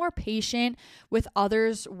be more patient with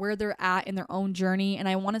others where they're at in their own journey. And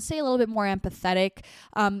I want to say a little bit more empathetic.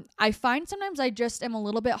 I find sometimes I just am a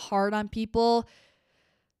little bit hard on people.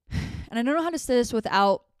 And I don't know how to say this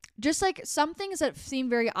without just like some things that seem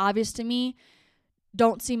very obvious to me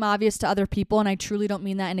don't seem obvious to other people. And I truly don't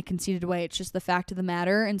mean that in a conceited way. It's just the fact of the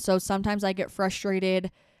matter. And so sometimes I get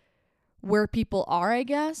frustrated where people are, I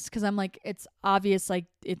guess, because I'm like, it's obvious, like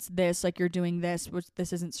it's this, like you're doing this, which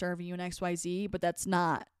this isn't serving you in XYZ, but that's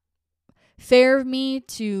not fair of me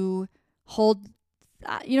to hold,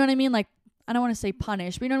 you know what I mean? Like, I don't want to say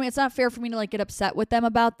punish, but you know what I mean? It's not fair for me to like get upset with them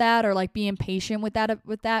about that, or like be impatient with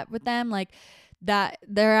them, like that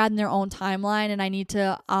they're on their own timeline, and I need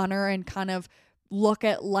to honor and kind of look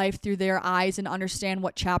at life through their eyes and understand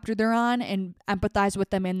what chapter they're on and empathize with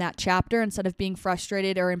them in that chapter, instead of being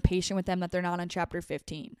frustrated or impatient with them that they're not on chapter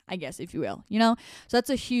 15, I guess, if you will, So that's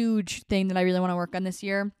a huge thing that I really want to work on this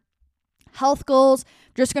year. Health goals,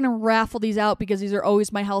 just going to raffle these out because these are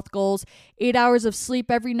always my health goals. 8 hours of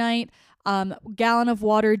sleep every night. Gallon of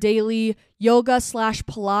water daily, yoga /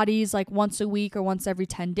 Pilates like once a week or once every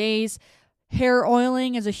 10 days. Hair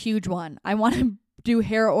oiling is a huge one. I want to do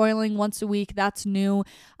hair oiling once a week. That's new,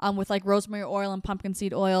 with like rosemary oil and pumpkin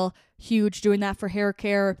seed oil. Huge, doing that for hair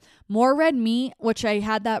care. More red meat, which I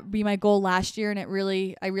had that be my goal last year, and I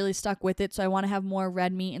really stuck with it. So I want to have more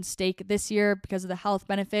red meat and steak this year because of the health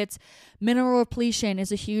benefits. Mineral repletion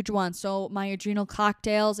is a huge one. So my adrenal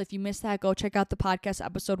cocktails, if you missed that, go check out the podcast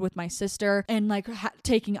episode with my sister. And like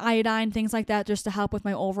taking iodine, things like that, just to help with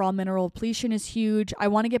my overall mineral repletion is huge. I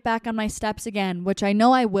want to get back on my steps again, which I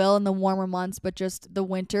know I will in the warmer months, but just the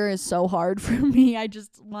winter is so hard for me. I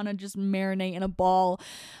just want to just marinate in a ball.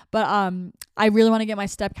 But I really want to get my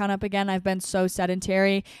step count up again. I've been so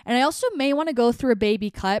sedentary. And I also may want to go through a baby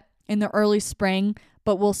cut in the early spring,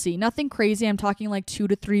 but we'll see. Nothing crazy. I'm talking like 2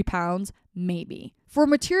 to 3 pounds, maybe. For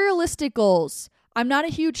materialistic goals, I'm not a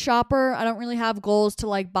huge shopper. I don't really have goals to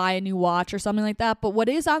like buy a new watch or something like that. But what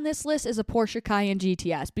is on this list is a Porsche Cayenne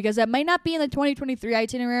GTS, because that might not be in the 2023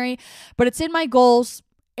 itinerary, but it's in my goals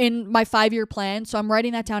in my 5-year plan. So I'm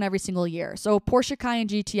writing that down every single year. So Porsche Cayenne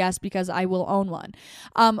GTS, because I will own one.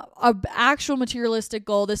 A actual materialistic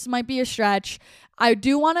goal, this might be a stretch. I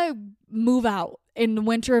do want to move out in the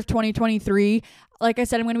winter of 2023, like I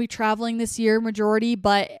said, I'm going to be traveling this year majority,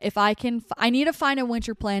 but if I need to find a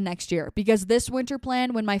winter plan next year, because this winter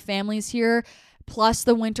plan, when my family's here, plus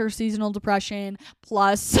the winter seasonal depression,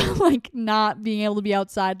 plus like not being able to be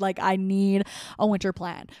outside, like I need a winter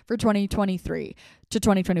plan for 2023 to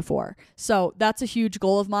 2024. So that's a huge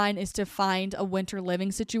goal of mine, is to find a winter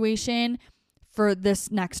living situation for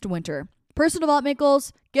this next winter. Personal development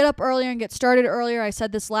goals: get up earlier and get started earlier. I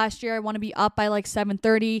said this last year. I want to be up by like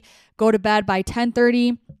 7:30, go to bed by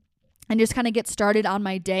 10:30. And just kind of get started on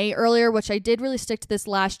my day earlier, which I did really stick to this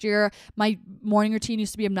last year. My morning routine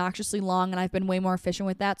used to be obnoxiously long, and I've been way more efficient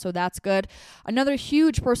with that, so that's good. Another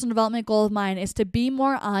huge personal development goal of mine is to be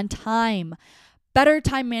more on time. Better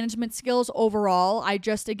time management skills overall. I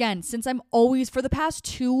just, again, since I'm always, for the past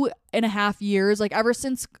 2.5 years, like ever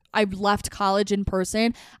since I've left college in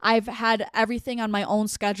person, I've had everything on my own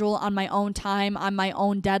schedule, on my own time, on my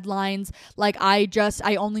own deadlines. Like I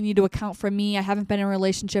only need to account for me. I haven't been in a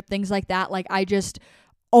relationship, things like that. Like I just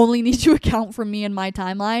only need to account for me and my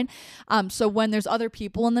timeline. So when there's other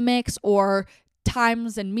people in the mix, or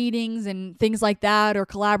times and meetings and things like that, or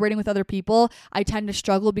collaborating with other people, I tend to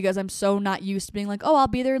struggle because I'm so not used to being like, oh, I'll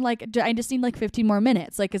be there in like, I just need like 15 more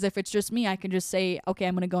minutes. Like, because if it's just me, I can just say, okay,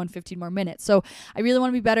 I'm going to go in 15 more minutes. So I really want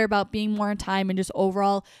to be better about being more on time and just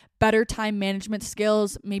overall better time management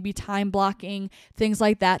skills, maybe time blocking, things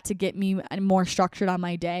like that, to get me more structured on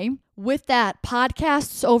my day. With that,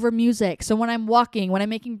 podcasts over music. So when I'm walking, when I'm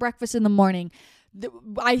making breakfast in the morning,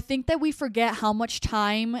 I think that we forget how much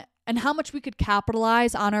time and how much we could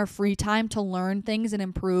capitalize on our free time to learn things and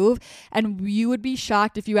improve. And you would be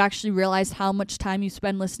shocked if you actually realized how much time you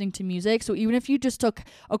spend listening to music. So even if you just took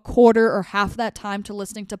a quarter or half that time to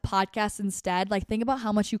listening to podcasts instead, like think about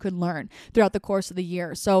how much you could learn throughout the course of the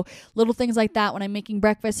year. So little things like that, when I'm making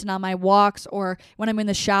breakfast and on my walks, or when I'm in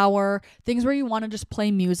the shower, things where you want to just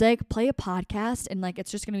play music, play a podcast, and like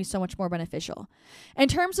it's just going to be so much more beneficial. In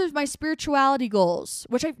terms of my spirituality goals,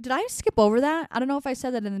 did I skip over that? I don't know if I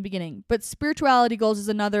said that in the beginning, but spirituality goals is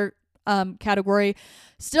another category.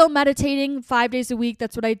 Still meditating 5 days a week.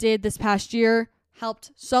 That's what I did this past year.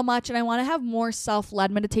 Helped so much. And I want to have more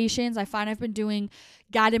self-led meditations. I find I've been doing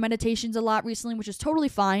guided meditations a lot recently, which is totally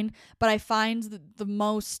fine. But I find the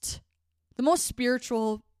most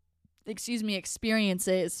spiritual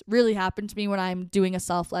experiences really happen to me when I'm doing a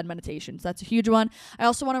self-led meditation. So that's a huge one. I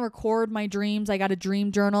also want to record my dreams. I got a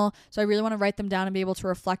dream journal, so I really want to write them down and be able to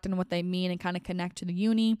reflect on what they mean and kind of connect to the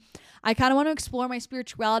uni. I kind of want to explore my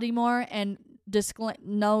spirituality more, and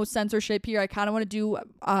no censorship here. I kind of want to do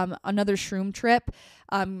another shroom trip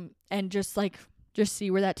and just see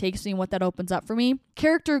where that takes me and what that opens up for me.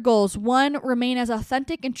 Character goals: 1, remain as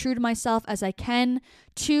authentic and true to myself as I can.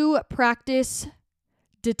 2, practice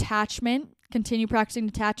detachment, continue practicing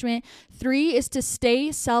detachment. 3 is to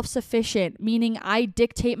stay self-sufficient, meaning I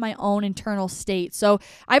dictate my own internal state. So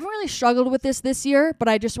I haven't really struggled with this year, but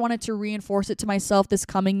I just wanted to reinforce it to myself this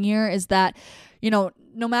coming year, is that,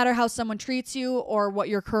 no matter how someone treats you or what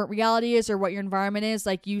your current reality is or what your environment is,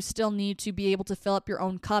 like you still need to be able to fill up your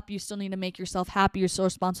own cup. You still need to make yourself happy. You're still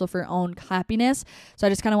responsible for your own happiness. So I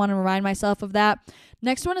just kind of want to remind myself of that.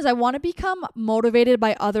 Next one is I want to become motivated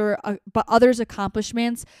by others'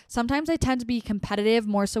 accomplishments. Sometimes I tend to be competitive,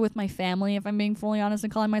 more so with my family, if I'm being fully honest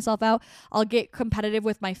and calling myself out. I'll get competitive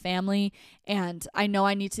with my family, and I know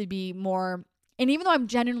I need to be more. And even though I'm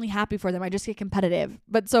genuinely happy for them, I just get competitive.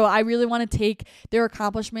 But so I really want to take their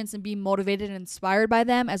accomplishments and be motivated and inspired by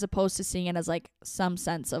them, as opposed to seeing it as like some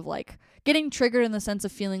sense of like getting triggered in the sense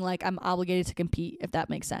of feeling like I'm obligated to compete, if that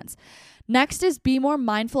makes sense. Next is be more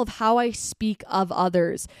mindful of how I speak of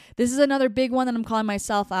others. This is another big one that I'm calling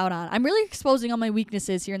myself out on. I'm really exposing all my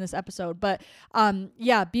weaknesses here in this episode, but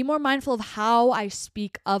be more mindful of how I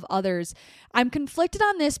speak of others. I'm conflicted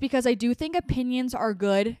on this because I do think opinions are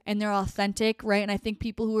good and they're authentic, right? And I think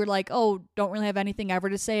people who are like, oh, don't really have anything ever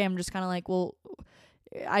to say, I'm just kind of like, well,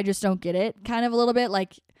 I just don't get it, kind of a little bit.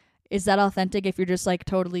 Like, is that authentic if you're just like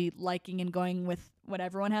totally liking and going with what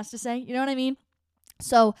everyone has to say? You know what I mean?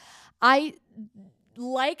 So I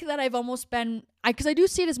like that I've almost been, because I do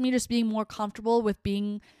see it as me just being more comfortable with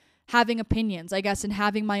having opinions, I guess, and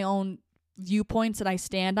having my own viewpoints that I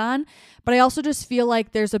stand on. But I also just feel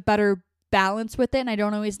like there's a better balance with it, and I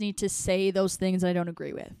don't always need to say those things that I don't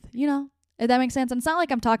agree with, if that makes sense. And it's not like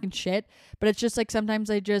I'm talking shit, but it's just like sometimes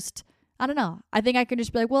I don't know. I think I can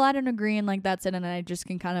just be like, well, I don't agree, and like that's it, and I just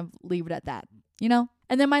can kind of leave it at that,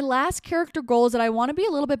 And then my last character goal is that I want to be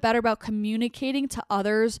a little bit better about communicating to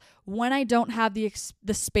others when I don't have the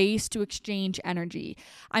space to exchange energy.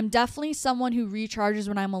 I'm definitely someone who recharges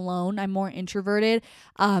when I'm alone. I'm more introverted.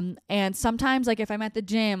 And sometimes like if I'm at the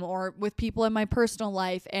gym or with people in my personal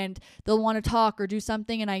life and they'll want to talk or do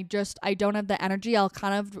something and I don't have the energy,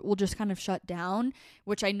 will just kind of shut down,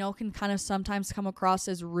 which I know can kind of sometimes come across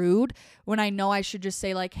as rude when I know I should just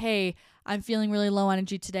say like, hey, I'm feeling really low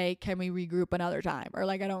energy today. Can we regroup another time? Or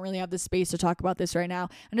like, I don't really have the space to talk about this right now.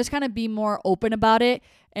 And just kind of be more open about it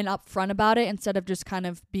and upfront about it instead of just kind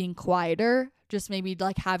of being quieter. Just maybe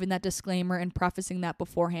like having that disclaimer and prefacing that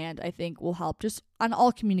beforehand, I think will help just on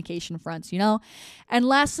all communication fronts, you know? And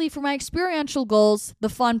lastly, for my experiential goals, the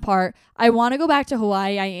fun part, I want to go back to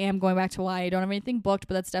Hawaii. I am going back to Hawaii. I don't have anything booked,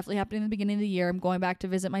 but that's definitely happening in the beginning of the year. I'm going back to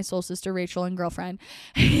visit my soul sister, Rachel, and girlfriend.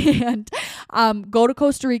 And go to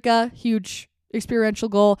Costa Rica, huge experiential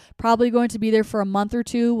goal. Probably going to be there for a month or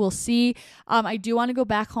two. We'll see. I do want to go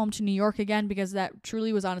back home to New York again because that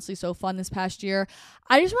truly was honestly so fun this past year.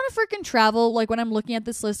 I just want to freaking travel. Like when I'm looking at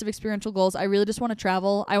this list of experiential goals, I really just want to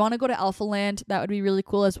travel. I want to go to Alpha Land. That would be really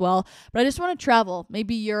cool as well. But I just want to travel.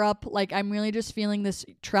 Maybe Europe. Like I'm really just feeling this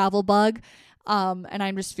travel bug. And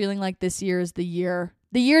I'm just feeling like this year is the year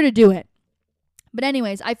to do it. But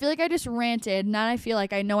anyways, I feel like I just ranted.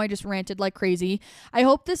 I know I just ranted like crazy. I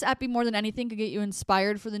hope this epi more than anything could get you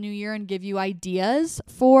inspired for the new year and give you ideas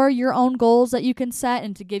for your own goals that you can set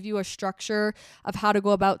and to give you a structure of how to go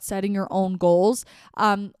about setting your own goals.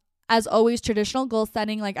 As always, traditional goal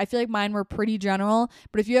setting, like I feel like mine were pretty general,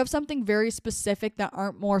 but if you have something very specific that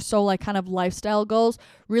aren't more so like kind of lifestyle goals,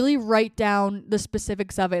 really write down the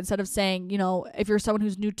specifics of it instead of saying, you know, if you're someone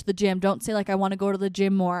who's new to the gym, don't say like, I want to go to the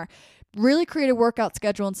gym more. Really create a workout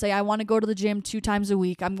schedule and say, I want to go to the gym 2 times a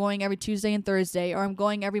week. I'm going every Tuesday and Thursday, or I'm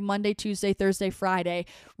going every Monday, Tuesday, Thursday, Friday.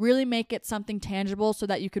 Really make it something tangible so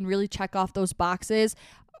that you can really check off those boxes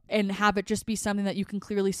and have it just be something that you can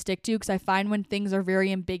clearly stick to. Because I find when things are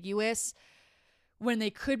very ambiguous, when they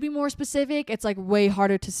could be more specific, it's like way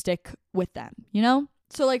harder to stick with them, you know?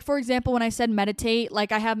 So like, for example, when I said meditate,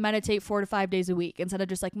 like I have meditate 4 to 5 days a week instead of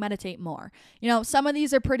just like meditate more. You know, some of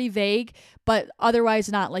these are pretty vague, but otherwise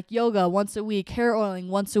not. Like yoga once a week, hair oiling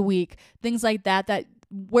once a week, things like that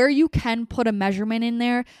where you can put a measurement in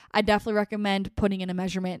there, I definitely recommend putting in a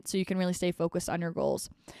measurement so you can really stay focused on your goals.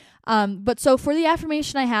 But so for the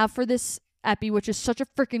affirmation I have for this epi, which is such a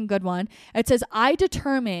freaking good one, it says, I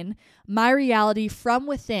determine my reality from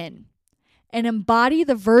within and embody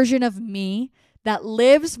the version of me that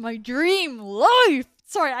lives my dream life.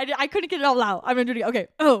 Sorry, I couldn't get it all out. I'm gonna do it. Okay.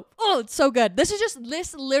 Oh, it's so good. This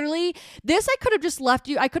I could have just left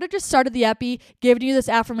you. I could have just started the epi, given you this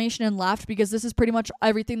affirmation and left because this is pretty much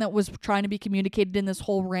everything that was trying to be communicated in this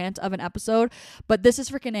whole rant of an episode. But this is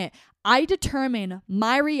freaking it. I determine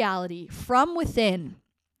my reality from within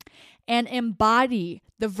and embody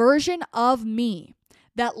the version of me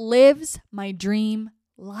that lives my dream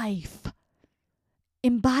life.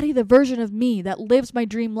 Embody the version of me that lives my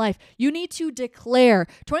dream life. You need to declare.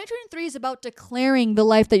 2023 is about declaring the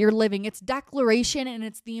life that you're living. It's declaration and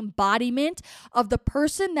it's the embodiment of the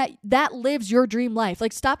person that lives your dream life.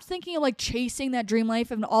 Like stop thinking of like chasing that dream life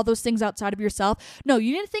and all those things outside of yourself. No,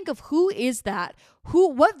 you need to think of who is that?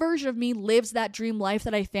 What version of me lives that dream life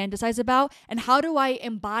that I fantasize about, and how do I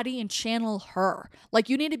embody and channel her? Like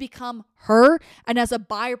you need to become her, and as a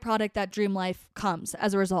byproduct, that dream life comes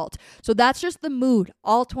as a result. So that's just the mood.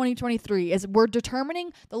 All 2023 is we're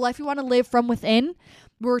determining the life we want to live from within.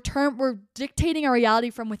 We're dictating our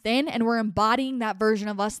reality from within, and we're embodying that version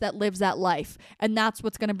of us that lives that life. And that's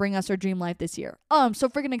what's going to bring us our dream life this year. Oh, I'm so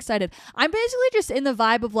freaking excited. I'm basically just in the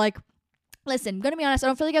vibe of like, listen, I'm going to be honest, I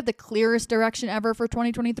don't feel like I have the clearest direction ever for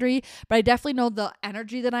 2023, but I definitely know the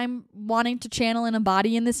energy that I'm wanting to channel and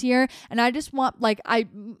embody in this year. And I just want like, I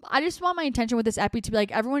just want my intention with this epi to be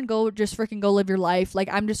like, everyone go live your life. Like,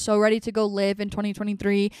 I'm just so ready to go live in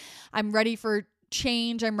 2023. I'm ready for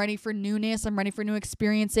change. I'm ready for newness. I'm ready for new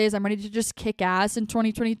experiences. I'm ready to just kick ass in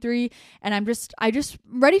 2023. And I just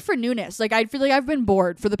ready for newness. Like, I feel like I've been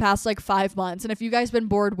bored for the past like 5 months. And if you guys been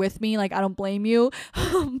bored with me, like, I don't blame you.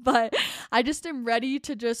 But I just am ready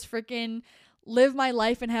to just freaking live my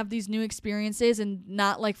life and have these new experiences and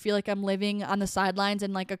not like feel like I'm living on the sidelines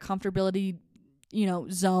in like a comfortability, you know,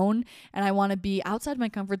 zone. And I want to be outside my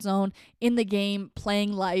comfort zone in the game,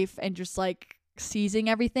 playing life and just like seizing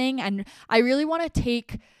everything. And I really want to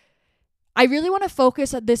take I really want to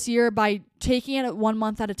focus this year by taking it 1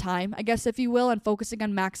 month at a time, I guess, if you will, and focusing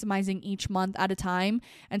on maximizing each month at a time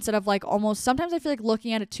instead of like almost, sometimes I feel like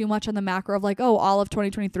looking at it too much on the macro of like, oh, all of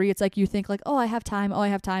 2023. It's like you think like, oh, I have time.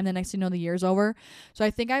 The next thing you know, the year's over. So I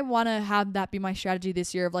think I want to have that be my strategy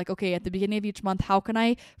this year of like, okay, at the beginning of each month, how can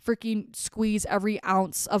I freaking squeeze every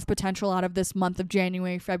ounce of potential out of this month of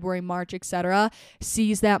January, February, March, etc.,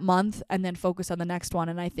 seize that month and then focus on the next one.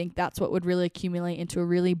 And I think that's what would really accumulate into a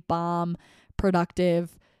really bomb,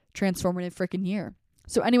 productive, transformative freaking year.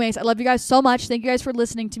 So anyways, I love you guys so much. Thank you guys for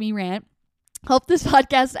listening to me rant. Hope this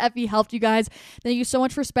podcast Effie helped you guys. Thank you so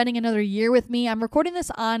much for spending another year with me. I'm recording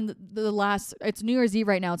this on it's New Year's Eve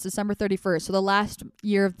right now. It's December 31st. So the last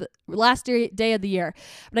day of the year.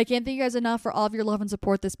 But I can't thank you guys enough for all of your love and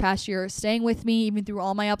support this past year, staying with me even through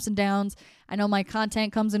all my ups and downs. I know my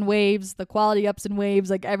content comes in waves, the quality ups and waves,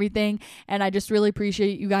 like everything. And I just really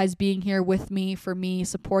appreciate you guys being here with me, for me,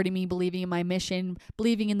 supporting me, believing in my mission,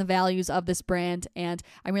 believing in the values of this brand. And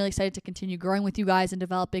I'm really excited to continue growing with you guys and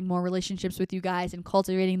developing more relationships with you guys and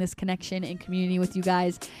cultivating this connection and community with you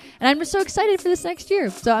guys. And I'm just so excited for this next year.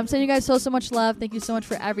 So I'm sending you guys so much love. Thank you so much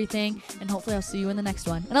for everything. And hopefully I'll see you in the next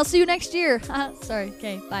one. And I'll see you next year. Sorry.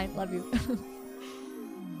 Okay. Bye. Love you.